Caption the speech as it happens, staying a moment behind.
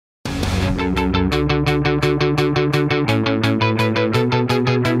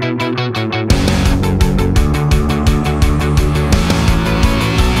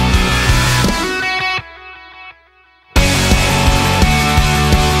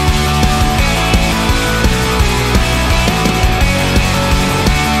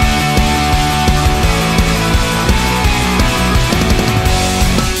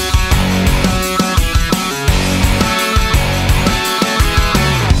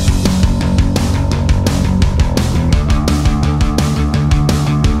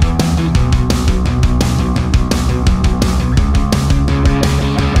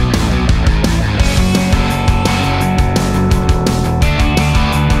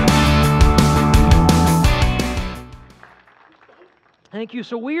Thank you.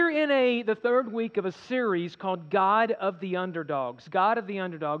 So we're in the third week of a series called God of the Underdogs. God of the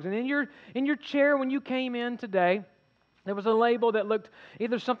Underdogs. And in your chair when you came in today, there was a label that looked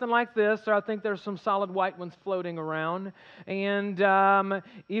either something like this, or I think there's some solid white ones floating around. And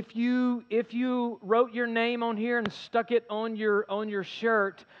if you wrote your name on here and stuck it on your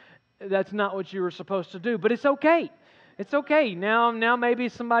shirt, that's not what you were supposed to do. But it's okay. It's okay. Now maybe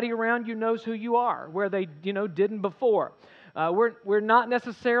somebody around you knows who you are, where they didn't before. We're not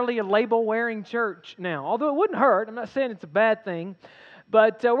necessarily a label-wearing church now, although it wouldn't hurt. I'm not saying it's a bad thing.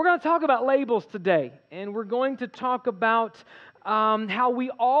 But we're going to talk about labels today, and we're going to talk about how we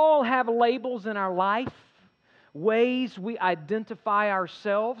all have labels in our life, ways we identify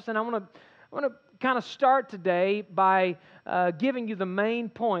ourselves. And I want to kind of start today by giving you the main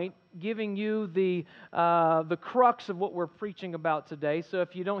point, giving you the crux of what we're preaching about today. So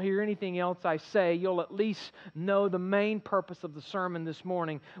if you don't hear anything else I say, you'll at least know the main purpose of the sermon this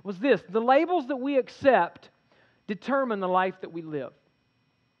morning was this: the labels that we accept determine the life that we live.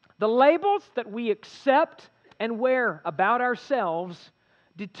 The labels that we accept and wear about ourselves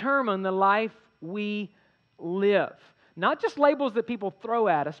determine the life we live. Not just labels that people throw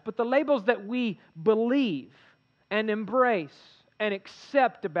at us, but the labels that we believe and embrace and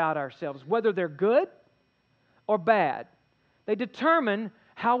accept about ourselves, whether they're good or bad. They determine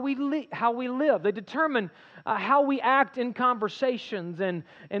how we live. They determine how we act in conversations and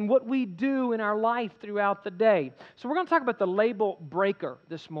what we do in our life throughout the day. So we're going to talk about the label breaker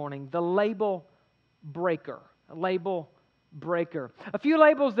this morning. The label breaker. A label breaker. A few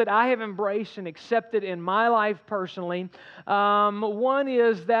labels that I have embraced and accepted in my life personally. One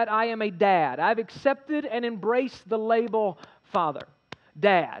is that I am a dad. I've accepted and embraced the label father.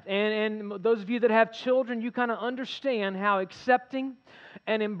 Dad. And those of you that have children, you kind of understand how accepting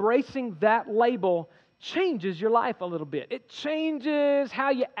and embracing that label changes your life a little bit. It changes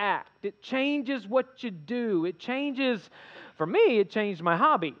how you act. It changes what you do. It changes, for me, it changed my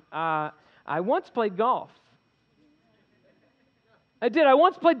hobby. I once played golf. I did. I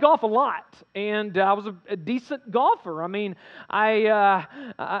once played golf a lot, and I was a decent golfer. I mean,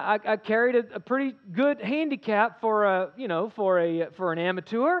 I carried a pretty good handicap for an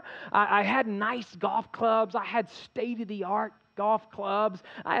amateur. I had nice golf clubs. I had state-of-the-art golf clubs.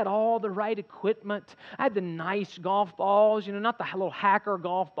 I had all the right equipment. I had the nice golf balls, not the little hacker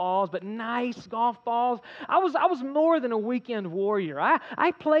golf balls, but nice golf balls. I was more than a weekend warrior.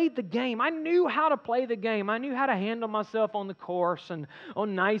 I played the game. I knew how to play the game. I knew how to handle myself on the course and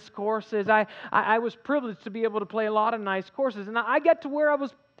on nice courses. I was privileged to be able to play a lot of nice courses, and I got to where I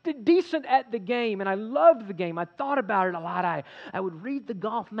was decent at the game, and I loved the game. I thought about it a lot. I would read the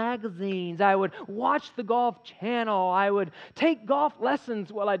golf magazines. I would watch the golf channel. I would take golf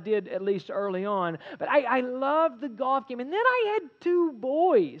lessons. Well, I did at least early on. But I loved the golf game. And then I had two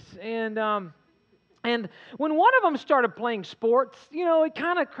boys, and when one of them started playing sports, it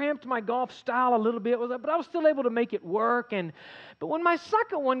kind of cramped my golf style a little bit, but I was still able to make it work. But when my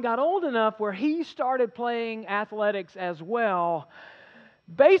second one got old enough where he started playing athletics as well,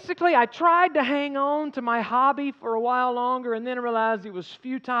 basically, I tried to hang on to my hobby for a while longer, and then I realized it was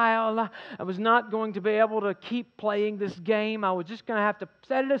futile. I was not going to be able to keep playing this game. I was just going to have to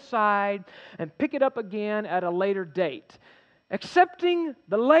set it aside and pick it up again at a later date. Accepting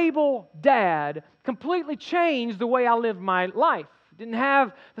the label dad completely changed the way I lived my life. Didn't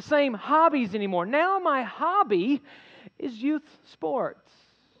have the same hobbies anymore. Now my hobby is youth sports.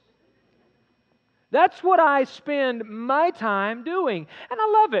 That's what I spend my time doing. And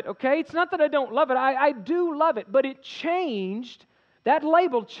I love it, okay? It's not that I don't love it. I do love it. But that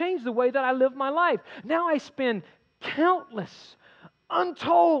label changed the way that I live my life. Now I spend countless,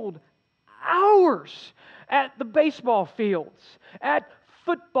 untold hours at the baseball fields, at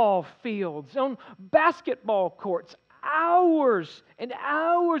football fields, on basketball courts. Hours and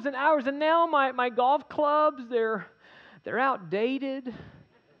hours and hours. And now my golf clubs, they're outdated.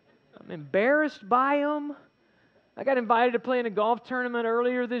 I'm embarrassed by them. I got invited to play in a golf tournament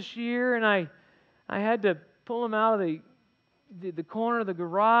earlier this year, and I had to pull them out of the corner of the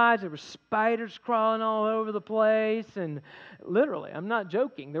garage. There were spiders crawling all over the place, and literally, I'm not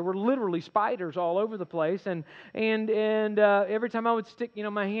joking. There were literally spiders all over the place, and every time I would stick,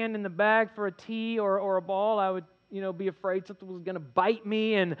 my hand in the bag for a tee or a ball, I would be afraid something was going to bite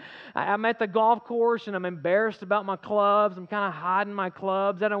me. And I'm at the golf course, and I'm embarrassed about my clubs. I'm kind of hiding my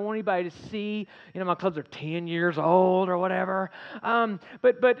clubs. I don't want anybody to see. My clubs are 10 years old or whatever.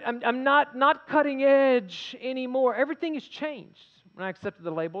 But I'm not cutting edge anymore. Everything has changed when I accepted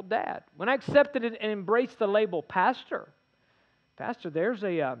the label dad. When I accepted it and embraced the label pastor, there's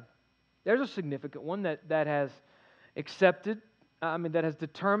a significant one that has accepted that has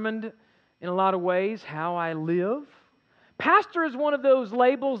determined in a lot of ways how I live. Pastor is one of those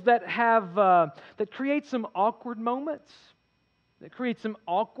labels that that create some awkward moments, that create some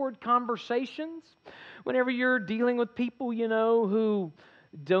awkward conversations. Whenever you're dealing with people, who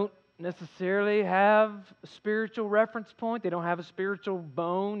don't necessarily have a spiritual reference point, they don't have a spiritual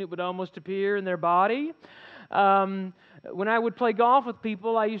bone, it would almost appear, in their body. When I would play golf with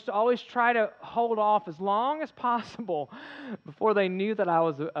people, I used to always try to hold off as long as possible before they knew that I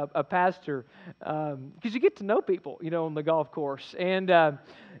was a pastor, because you get to know people, on the golf course, and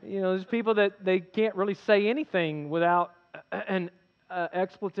there's people that they can't really say anything without an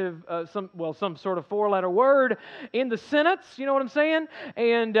expletive, some sort of four-letter word in the sentence, you know what I'm saying?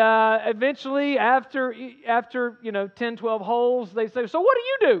 And eventually, after 10, 12 holes, they say, "So what do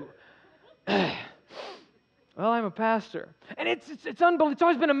you do?" Well, I'm a pastor. And it's unbelievable. It's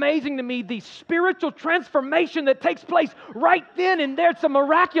always been amazing to me, the spiritual transformation that takes place right then and there. It's a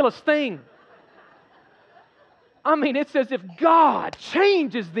miraculous thing. It's as if God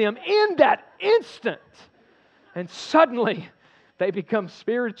changes them in that instant. And suddenly, they become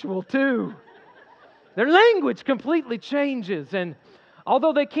spiritual too. Their language completely changes. And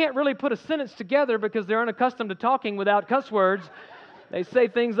although they can't really put a sentence together because they're unaccustomed to talking without cuss words, they say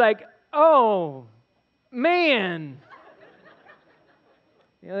things like, "Oh, man."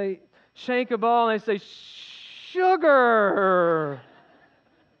 They shank a ball and they say, "Sugar."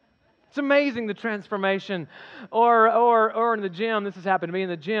 It's amazing, the transformation. Or in the gym, this has happened to me in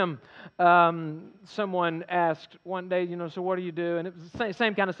the gym. Someone asked one day, "So what do you do?" And it was the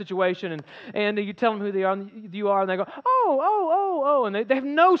same kind of situation. And you tell them who you are, and they go, "Oh," and they have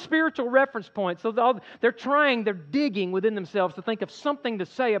no spiritual reference point. So they're digging within themselves to think of something to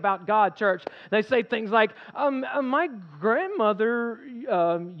say about God, church. They say things like, "My grandmother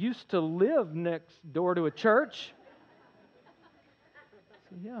used to live next door to a church."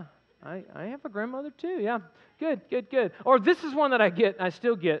 So, yeah. I have a grandmother too, yeah. Good. Or this is one that I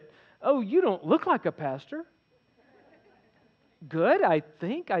still get. "Oh, you don't look like a pastor." Good, I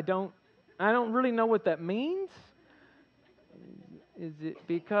think. I don't really know what that means. Is it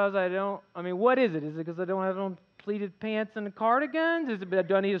because what is it? Is it because I don't have on pleated pants and cardigans?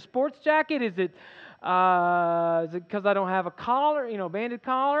 Do I need a sports jacket? Is it because I don't have a collar, banded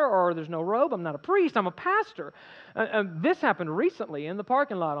collar, or there's no robe? I'm not a priest, I'm a pastor. This happened recently in the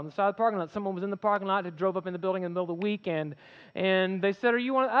parking lot, on the side of the parking lot. Someone was in the parking lot who drove up in the building in the middle of the week, and they said, "Are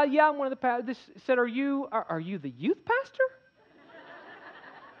you one?" "Yeah, I'm one of the pastors." They said, "Are you the youth pastor?"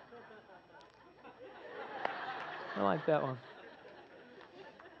 I like that one.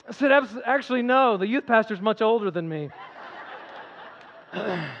 I said, "Actually, no, the youth pastor's much older than me."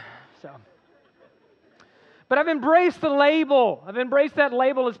 But I've embraced the label. I've embraced that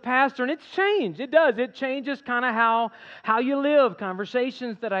label as pastor, and it's changed. It does. It changes kind of how you live,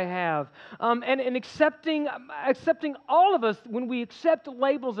 conversations that I have. And accepting all of us, when we accept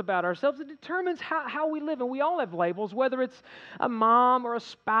labels about ourselves, it determines how we live. And we all have labels, whether it's a mom or a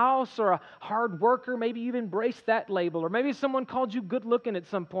spouse or a hard worker. Maybe you've embraced that label. Or maybe someone called you good looking at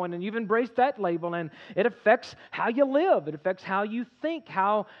some point, and you've embraced that label. And it affects how you live. It affects how you think,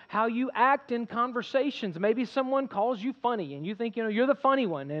 how you act in conversations. Maybe someone calls you funny, and you think, you're the funny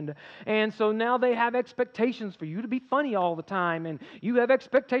one, and so now they have expectations for you to be funny all the time, and you have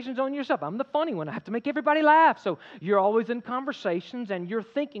expectations on yourself. I'm the funny one. I have to make everybody laugh. So you're always in conversations, and you're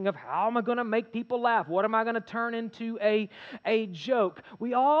thinking of, how am I going to make people laugh? What am I going to turn into a joke?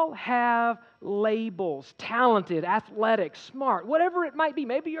 We all have labels: talented, athletic, smart, whatever it might be.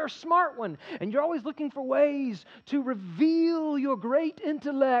 Maybe you're a smart one, and you're always looking for ways to reveal your great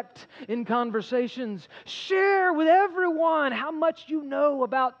intellect in conversations. Share with everyone how much you know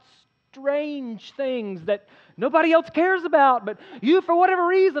about strange things that nobody else cares about, but you, for whatever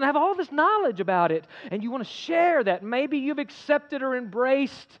reason, have all this knowledge about it, and you want to share that. Maybe you've accepted or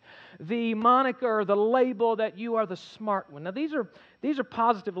embraced the moniker, the label that you are the smart one. Now, these are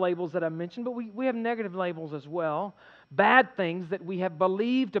positive labels that I mentioned, but we have negative labels as well. Bad things that we have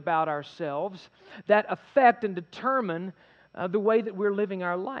believed about ourselves that affect and determine the way that we're living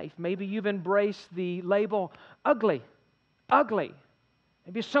our life. Maybe you've embraced the label ugly.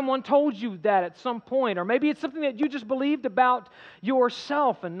 Maybe someone told you that at some point, or maybe it's something that you just believed about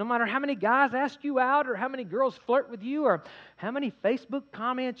yourself, and no matter how many guys ask you out, or how many girls flirt with you, or how many Facebook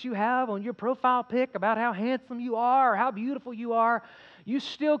comments you have on your profile pic about how handsome you are, or how beautiful you are, you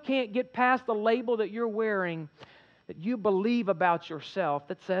still can't get past the label that you're wearing, that you believe about yourself,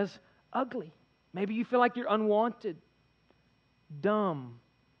 that says ugly. Maybe you feel like you're unwanted, dumb.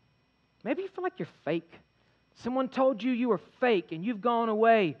 Maybe you feel like you're fake. Someone told you were fake, and you've gone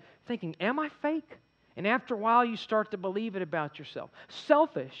away thinking, am I fake? And after a while, you start to believe it about yourself.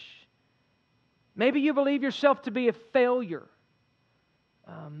 Selfish. Maybe you believe yourself to be a failure.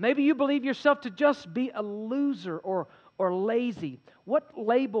 Maybe you believe yourself to just be a loser or lazy. What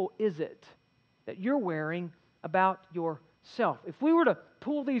label is it that you're wearing about yourself? If we were to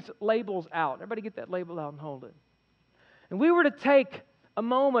pull these labels out, everybody get that label out and hold it. And we were to take a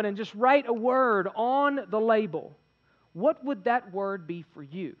moment and just write a word on the label, what would that word be for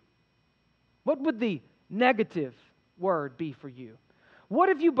you? What would the negative word be for you? What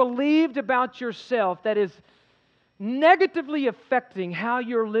have you believed about yourself that is negatively affecting how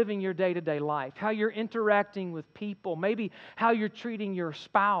you're living your day-to-day life, how you're interacting with people, maybe how you're treating your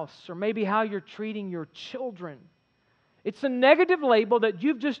spouse, or maybe how you're treating your children? It's a negative label that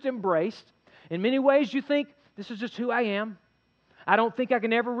you've just embraced. In many ways, you think, this is just who I am. I don't think I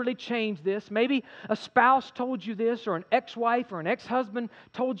can ever really change this. Maybe a spouse told you this, or an ex-wife or an ex-husband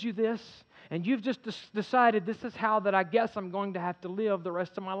told you this, and you've just decided this is how that I guess I'm going to have to live the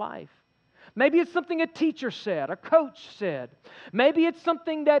rest of my life. Maybe it's something a teacher said, a coach said. Maybe it's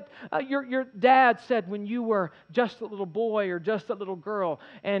something that your dad said when you were just a little boy or just a little girl.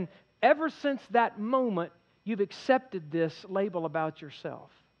 And ever since that moment, you've accepted this label about yourself.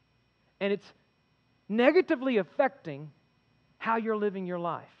 And it's negatively affecting how you're living your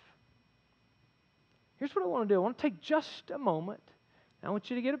life. Here's what I want to do. I want to take just a moment. I want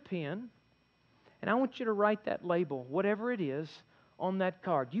you to get a pen, and I want you to write that label, whatever it is, on that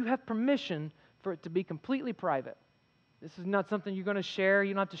card. You have permission for it to be completely private. This is not something you're going to share.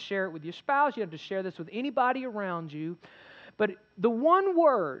 You don't have to share it with your spouse. You don't have to share this with anybody around you. But the one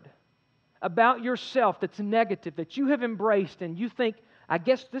word about yourself that's negative, that you have embraced, and you think, I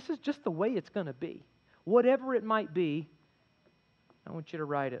guess this is just the way it's going to be. Whatever it might be, I want you to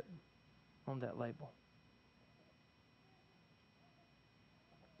write it on that label.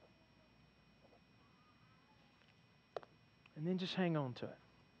 And then just hang on to it.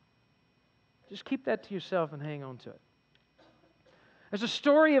 Just keep that to yourself and hang on to it. There's a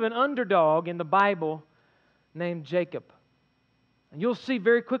story of an underdog in the Bible named Jacob. And you'll see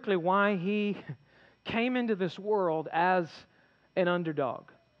very quickly why he came into this world as an underdog.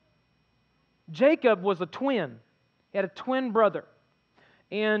 Jacob was a twin. He had a twin brother.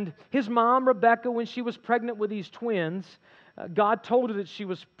 And his mom, Rebecca, when she was pregnant with these twins, God told her that she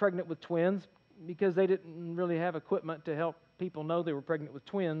was pregnant with twins because they didn't really have equipment to help people know they were pregnant with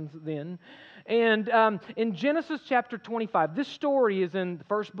twins then. And in Genesis chapter 25, this story is in the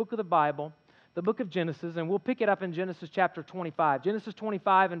first book of the Bible, the book of Genesis, and we'll pick it up in Genesis chapter 25. Genesis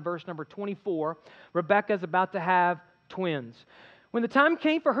 25 and verse number 24, Rebecca is about to have twins. When the time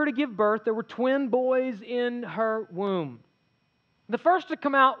came for her to give birth, there were twin boys in her womb. The first to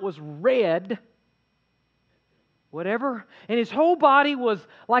come out was red, whatever, and his whole body was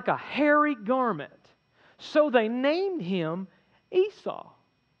like a hairy garment. So they named him Esau.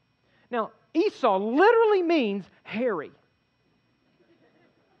 Now, Esau literally means hairy.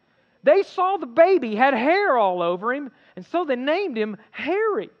 They saw the baby had hair all over him, and so they named him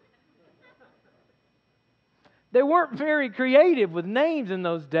Hairy. They weren't very creative with names in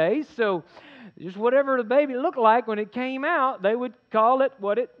those days, so just whatever the baby looked like when it came out, they would call it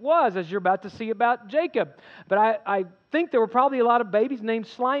what it was, as you're about to see about Jacob. But I think there were probably a lot of babies named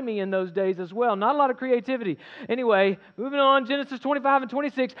Slimy in those days as well. Not a lot of creativity. Anyway, moving on, Genesis 25 and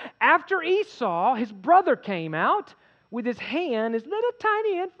 26. After Esau, his brother came out with his hand, his little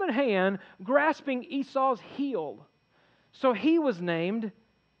tiny infant hand, grasping Esau's heel. So he was named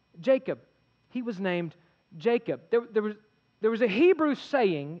Jacob. He was named Jacob. There was a Hebrew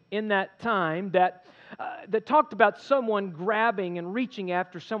saying in that time that talked about someone grabbing and reaching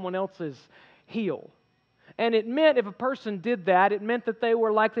after someone else's heel. And it meant if a person did that, it meant that they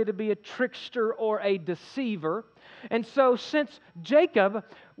were likely to be a trickster or a deceiver. And so since Jacob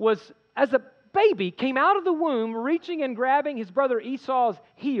was, as a baby, came out of the womb reaching and grabbing his brother Esau's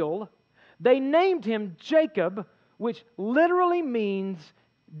heel, they named him Jacob, which literally means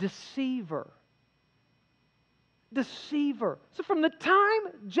deceiver. Deceiver. So from the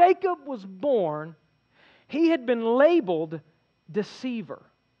time Jacob was born, he had been labeled deceiver.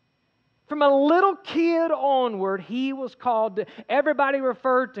 From a little kid onward, he was called, everybody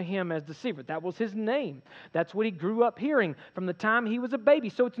referred to him as deceiver. That was his name. That's what he grew up hearing from the time he was a baby.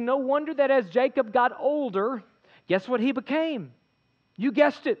 So it's no wonder that as Jacob got older, guess what he became? You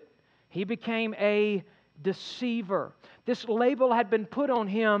guessed it. He became a deceiver. This label had been put on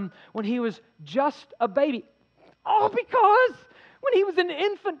him when he was just a baby. All because when he was an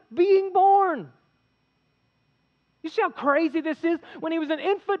infant being born. You see how crazy this is? When he was an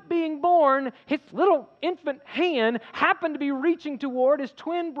infant being born, his little infant hand happened to be reaching toward his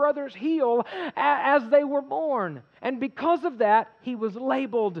twin brother's heel as they were born. And because of that, he was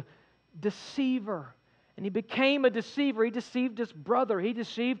labeled deceiver. And he became a deceiver. He deceived his brother. He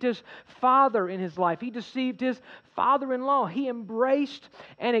deceived his father in his life. He deceived his father-in-law. He embraced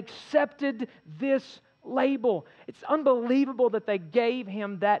and accepted this label. It's unbelievable that they gave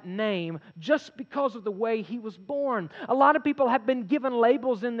him that name just because of the way he was born. A lot of people have been given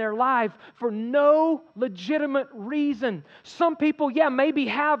labels in their life for no legitimate reason. Some people, maybe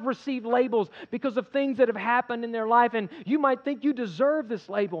have received labels because of things that have happened in their life, and you might think you deserve this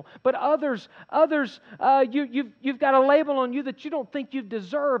label. But others, you've got a label on you that you don't think you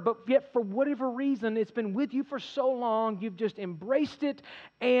deserve, but yet for whatever reason, it's been with you for so long, you've just embraced it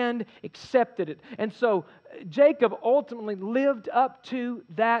and accepted it. And so Jacob ultimately lived up to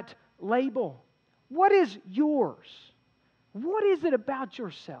that label. What is yours? What is it about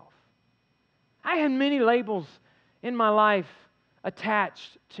yourself? I had many labels in my life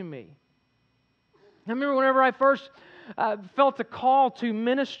attached to me. I remember whenever I first felt a call to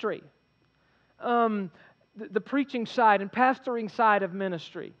ministry, the preaching side and pastoring side of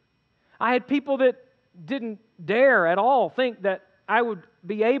ministry, I had people that didn't dare at all think that I would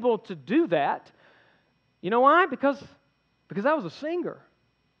be able to do that. You know why? Because I was a singer.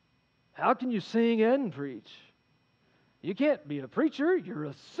 How can you sing and preach? You can't be a preacher, you're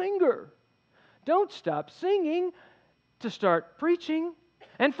a singer. Don't stop singing to start preaching.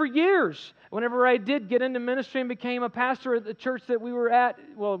 And for years, whenever I did get into ministry and became a pastor at the church that we were at,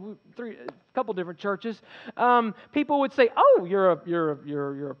 a couple different churches, people would say, "Oh, you're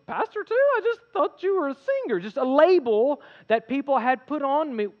a pastor too? I just thought you were a singer." Just a label that people had put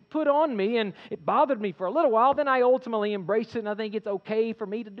on me, and it bothered me for a little while. Then I ultimately embraced it, and I think it's okay for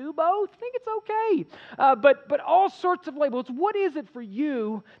me to do both. I think it's okay. But all sorts of labels. What is it for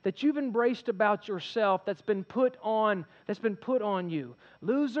you that you've embraced about yourself that's been put on you?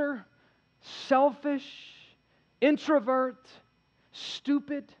 Loser, selfish, introvert,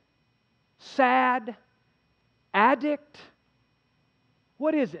 stupid, sad, addict.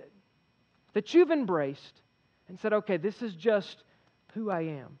 What is it that you've embraced and said, okay, this is just who I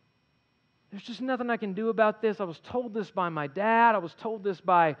am? There's just nothing I can do about this. I was told this by my dad. I was told this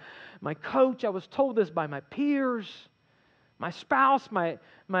by my coach. I was told this by my peers, my spouse, my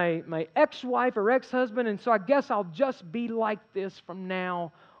ex-wife or ex-husband, and so I guess I'll just be like this from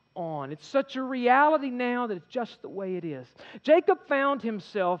now on. It's such a reality now that it's just the way it is. Jacob found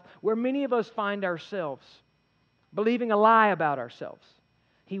himself where many of us find ourselves, believing a lie about ourselves.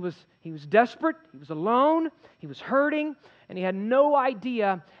 He was desperate, he was alone, he was hurting, and he had no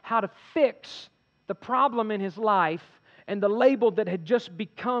idea how to fix the problem in his life and the label that had just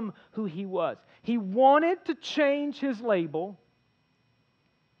become who he was. He wanted to change his label,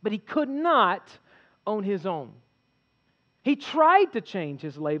 but he could not on his own. He tried to change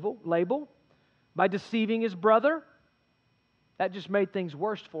his label by deceiving his brother. That just made things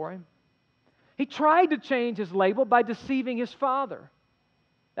worse for him. He tried to change his label by deceiving his father.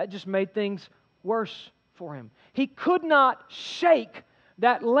 That just made things worse for him. He could not shake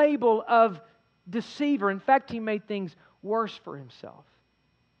that label of deceiver. In fact, he made things worse for himself.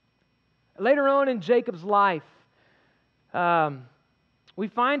 Later on in Jacob's life, we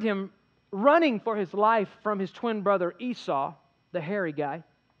find him running for his life from his twin brother Esau, the hairy guy,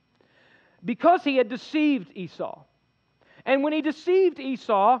 because he had deceived Esau. And when he deceived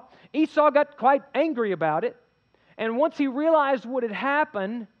Esau, Esau got quite angry about it. And once he realized what had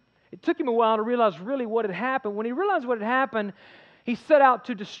happened, it took him a while to realize really what had happened. When he realized what had happened, he set out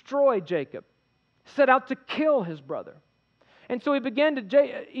to destroy Jacob, set out to kill his brother. And so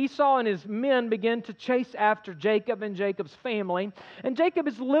Esau and his men began to chase after Jacob and Jacob's family. And Jacob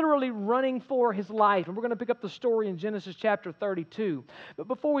is literally running for his life. And we're going to pick up the story in Genesis chapter 32. But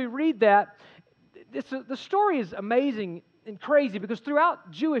before we read that, the story is amazing and crazy because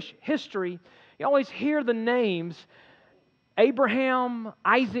throughout Jewish history, you always hear the names Abraham,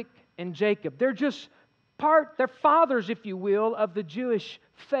 Isaac, and Jacob. They're fathers, if you will, of the Jewish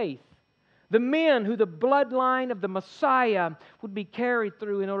faith. The men who the bloodline of the Messiah would be carried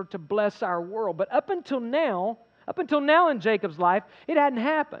through in order to bless our world. But up until now in Jacob's life, it hadn't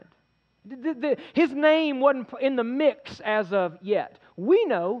happened. His name wasn't in the mix as of yet. We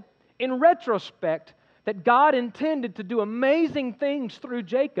know, in retrospect, that God intended to do amazing things through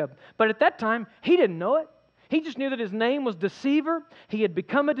Jacob. But at that time, he didn't know it. He just knew that his name was deceiver. He had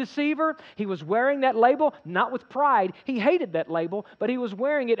become a deceiver. He was wearing that label, not with pride. He hated that label, but he was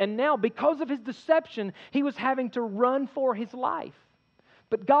wearing it. And now, because of his deception, he was having to run for his life.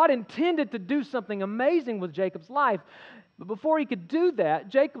 But God intended to do something amazing with Jacob's life. But before he could do that,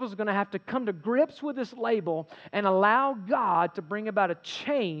 Jacob was going to have to come to grips with this label and allow God to bring about a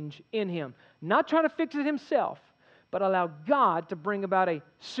change in him. Not trying to fix it himself, but allow God to bring about a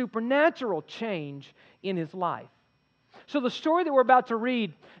supernatural change in his life. So the story that we're about to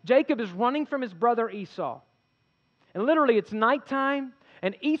read, Jacob is running from his brother Esau. And literally it's nighttime,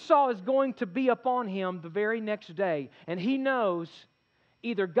 and Esau is going to be upon him the very next day. And he knows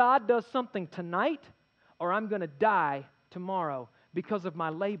either God does something tonight or I'm going to die tomorrow because of my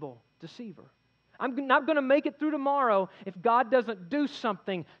label, deceiver. I'm not going to make it through tomorrow if God doesn't do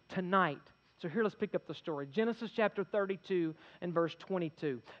something tonight. So here, let's pick up the story. Genesis chapter 32 and verse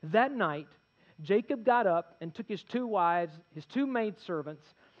 22. That night, Jacob got up and took his 2 wives, his 2 maidservants,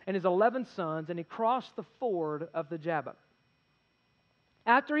 and his 11 sons, and he crossed the ford of the Jabbok.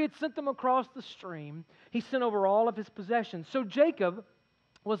 After he had sent them across the stream, he sent over all of his possessions. So Jacob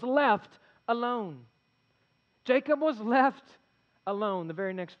was left alone. Jacob was left alone, the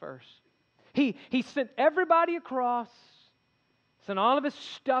very next verse. He sent everybody across, sent all of his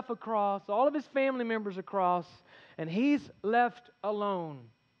stuff across, all of his family members across, and he's left alone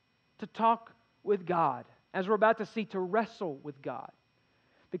to talk with God, as we're about to see, to wrestle with God,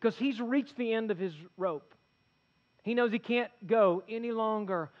 because he's reached the end of his rope. He knows he can't go any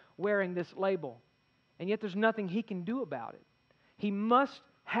longer wearing this label, and yet there's nothing he can do about it. He must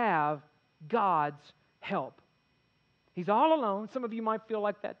have God's help. He's all alone. Some of you might feel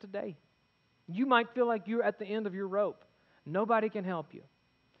like that today. You might feel like you're at the end of your rope. Nobody can help you.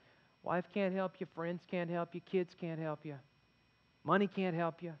 Wife can't help you. Friends can't help you. Kids can't help you. Money can't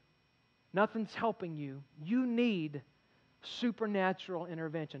help you. Nothing's helping you. You need supernatural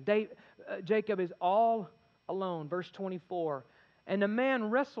intervention. Jacob is all alone. Verse 24. And the man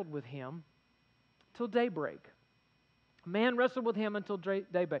wrestled with him till daybreak. A man wrestled with him until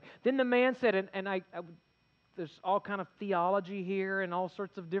daybreak. Then the man said, there's all kind of theology here and all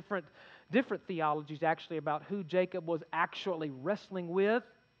sorts of different theologies actually about who Jacob was actually wrestling with.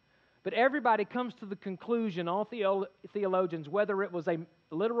 But everybody comes to the conclusion, all theologians, whether it was a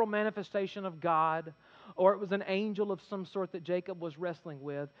literal manifestation of God or it was an angel of some sort that Jacob was wrestling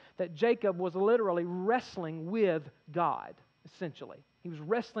with, that Jacob was literally wrestling with God, essentially. He was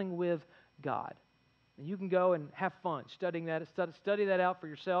wrestling with God. And you can go and have fun studying that. Study that out for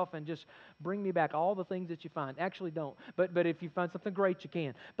yourself and just bring me back all the things that you find. Actually, don't. But if you find something great, you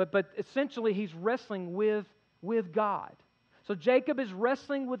can. But essentially, he's wrestling with God. So Jacob is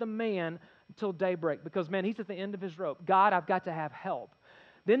wrestling with a man until daybreak because, man, he's at the end of his rope. God, I've got to have help.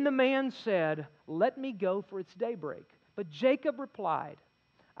 Then the man said, let me go, for it's daybreak. But Jacob replied,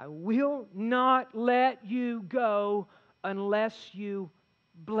 I will not let you go unless you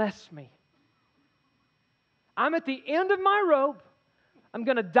bless me. I'm at the end of my rope. I'm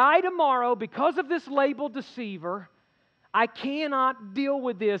going to die tomorrow because of this label deceiver. I cannot deal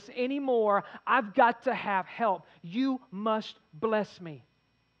with this anymore. I've got to have help. You must bless me.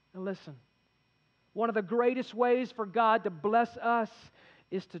 Now listen, one of the greatest ways for God to bless us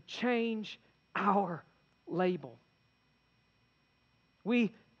is to change our label.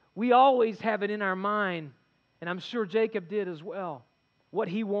 We always have it in our mind, and I'm sure Jacob did as well, what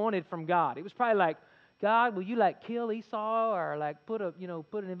he wanted from God. It was probably like, God, will you kill Esau or put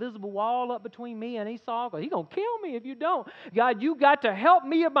an invisible wall up between me and Esau? Because he's going to kill me if you don't. God, you got to help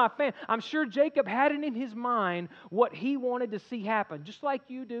me and my family. I'm sure Jacob had it in his mind what he wanted to see happen, just like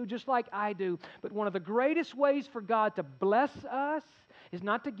you do, just like I do. But one of the greatest ways for God to bless us is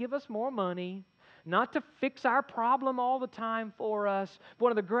not to give us more money, not to fix our problem all the time for us.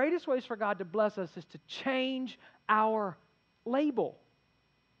 One of the greatest ways for God to bless us is to change our label.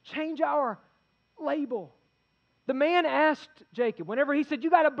 Change our label. The man asked Jacob, whenever he said, you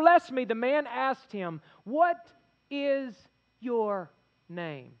got to bless me, the man asked him, what is your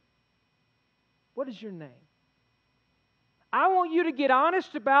name? What is your name? I want you to get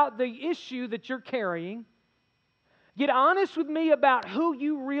honest about the issue that you're carrying. Get honest with me about who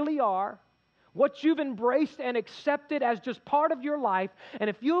you really are, what you've embraced and accepted as just part of your life. And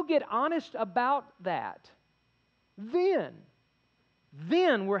if you'll get honest about that, then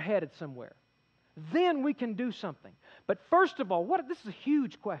we're headed somewhere. Then we can do something. But first of all, this is a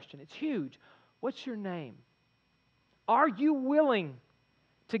huge question. It's huge. What's your name? Are you willing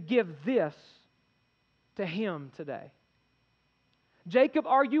to give this to Him today? Jacob,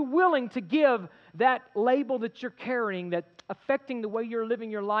 are you willing to give that label that you're carrying that's affecting the way you're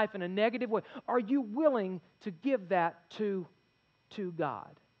living your life in a negative way? Are you willing to give that to God?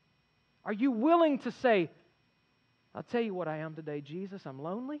 Are you willing to say, I'll tell you what I am today, Jesus, I'm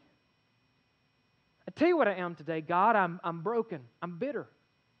lonely. I tell you what I am today, God, I'm broken, I'm bitter,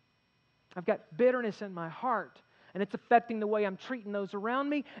 I've got bitterness in my heart, and it's affecting the way I'm treating those around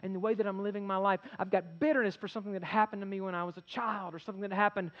me and the way that I'm living my life. I've got bitterness for something that happened to me when I was a child or something that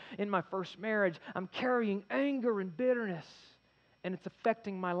happened in my first marriage. I'm carrying anger and bitterness, and it's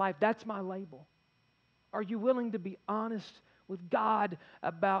affecting my life. That's my label. Are you willing to be honest with God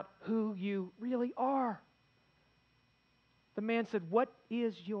about who you really are? The man said, "What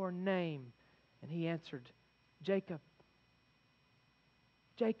is your name?" And he answered, "Jacob.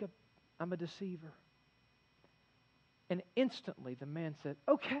 Jacob, I'm a deceiver." And instantly the man said,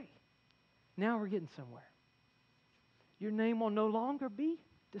 "Okay, now we're getting somewhere. Your name will no longer be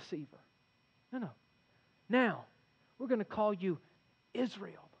deceiver. No. Now, we're going to call you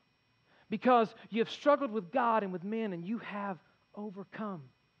Israel, because you have struggled with God and with men, and you have overcome."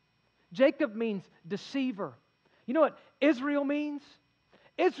 Jacob means deceiver. You know what Israel means?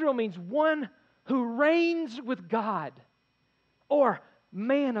 Israel means one who reigns with God, or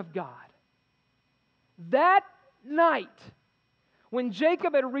man of God. That night, when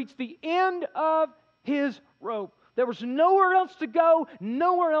Jacob had reached the end of his rope, there was nowhere else to go,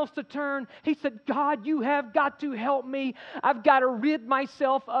 nowhere else to turn. He said, "God, you have got to help me. I've got to rid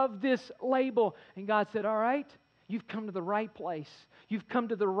myself of this label." And God said, "All right, you've come to the right place. You've come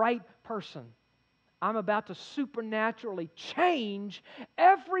to the right person. I'm about to supernaturally change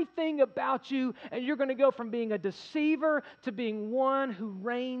everything about you, and you're going to go from being a deceiver to being one who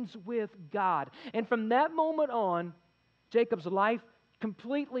reigns with God." And from that moment on, Jacob's life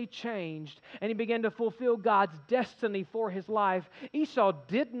completely changed, and he began to fulfill God's destiny for his life. Esau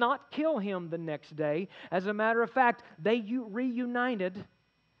did not kill him the next day. As a matter of fact, they reunited,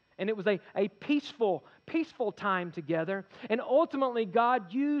 and it was a peaceful time together. And ultimately,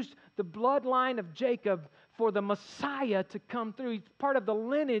 God used the bloodline of Jacob for the Messiah to come through. He's part of the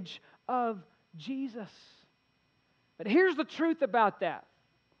lineage of Jesus. But here's the truth about that.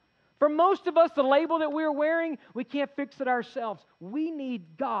 For most of us, the label that we're wearing, we can't fix it ourselves. We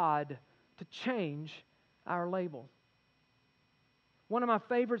need God to change our label. One of my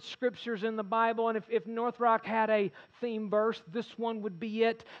favorite scriptures in the Bible, and if NorthRock had a theme verse, this one would be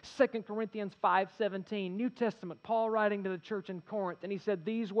it. 2 Corinthians 5:17, New Testament, Paul writing to the church in Corinth, and he said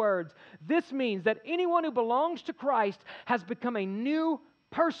these words: "This means that anyone who belongs to Christ has become a new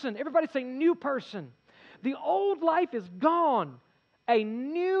person." Everybody say new person. The old life is gone. A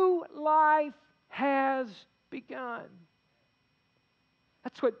new life has begun.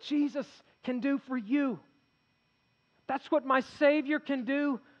 That's what Jesus can do for you. That's what my Savior can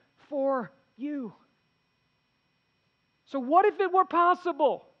do for you. So what if it were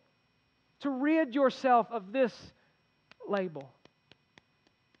possible to rid yourself of this label?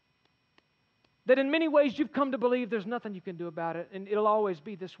 That in many ways you've come to believe there's nothing you can do about it, and it'll always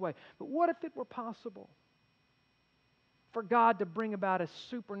be this way. But what if it were possible for God to bring about a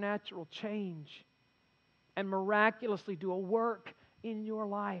supernatural change and miraculously do a work in your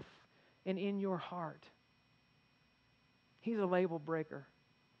life and in your heart? He's a label breaker.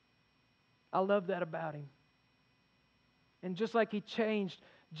 I love that about him. And just like he changed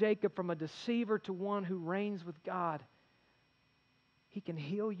Jacob from a deceiver to one who reigns with God, he can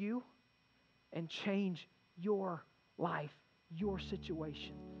heal you and change your life, your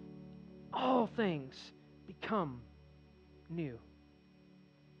situation. All things become new.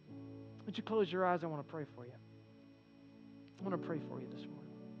 Would you close your eyes? I want to pray for you. I want to pray for you this morning.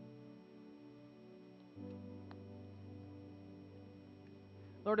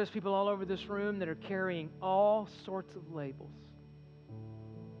 Lord, there's people all over this room that are carrying all sorts of labels.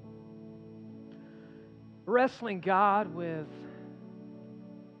 Wrestling, God, with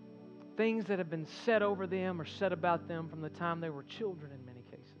things that have been said over them or said about them from the time they were children in many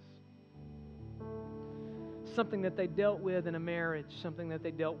cases. Something that they dealt with in a marriage, something that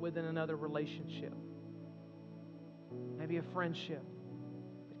they dealt with in another relationship. Maybe a friendship.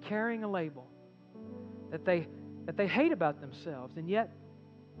 But carrying a label that they hate about themselves, and yet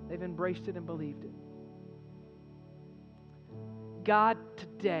they've embraced it and believed it. God,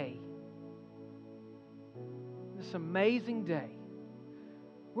 today, this amazing day,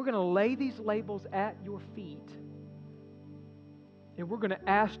 we're going to lay these labels at your feet, and we're going to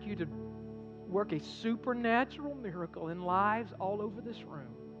ask you to work a supernatural miracle in lives all over this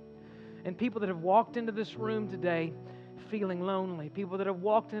room. And people that have walked into this room today feeling lonely, people that have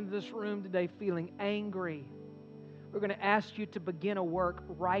walked into this room today feeling angry, we're going to ask you to begin a work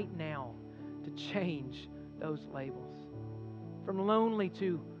right now to change those labels. From lonely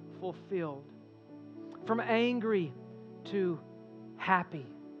to fulfilled. From angry to happy.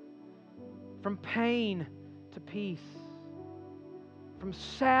 From pain to peace. From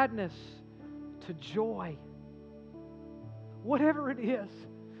sadness to joy. Whatever it is,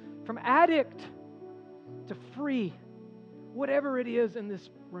 from addict to free, whatever it is in this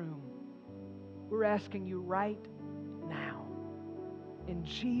room, we're asking you right now, in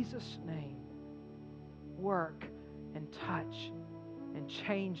Jesus' name, work and touch and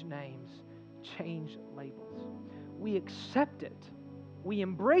change names, change labels. We accept it. We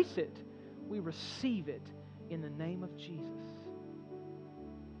embrace it. We receive it in the name of Jesus.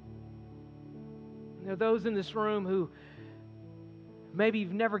 And there are those in this room who maybe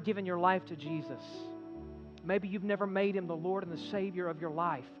you've never given your life to Jesus. Maybe you've never made Him the Lord and the Savior of your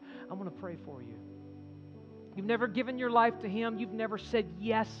life. I want to pray for you. You've never given your life to Him. You've never said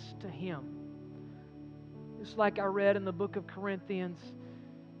yes to Him. Just like I read in the book of Corinthians,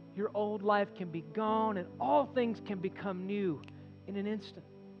 your old life can be gone and all things can become new in an instant.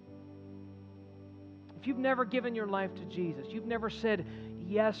 If you've never given your life to Jesus, you've never said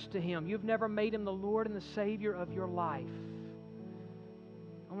yes to Him, you've never made Him the Lord and the Savior of your life,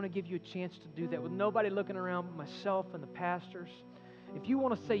 I want to give you a chance to do that with nobody looking around but myself and the pastors. If you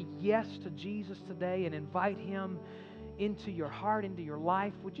want to say yes to Jesus today and invite Him into your heart, into your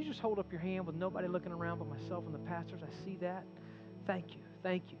life, would you just hold up your hand with nobody looking around but myself and the pastors? I see that. Thank you.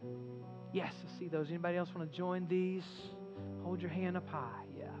 Thank you. Yes, I see those. Anybody else want to join these? Hold your hand up high.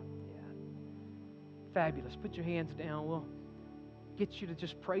 Yeah. Fabulous. Put your hands down. We'll get you to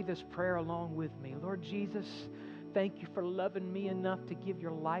just pray this prayer along with me. Lord Jesus, thank you for loving me enough to give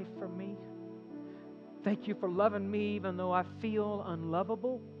your life for me. Thank you for loving me even though I feel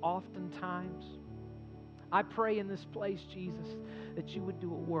unlovable oftentimes. I pray in this place, Jesus, that you would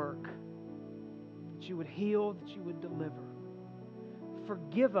do a work, that you would heal, that you would deliver.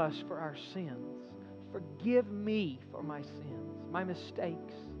 Forgive us for our sins. Forgive me for my sins, my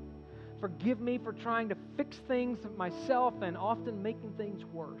mistakes. Forgive me for trying to fix things myself and often making things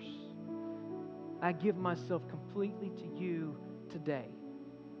worse. I give myself completely to you today,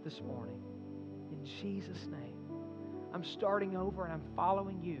 this morning. In Jesus' name. I'm starting over and I'm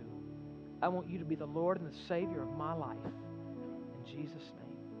following you. I want you to be the Lord and the Savior of my life. In Jesus' name.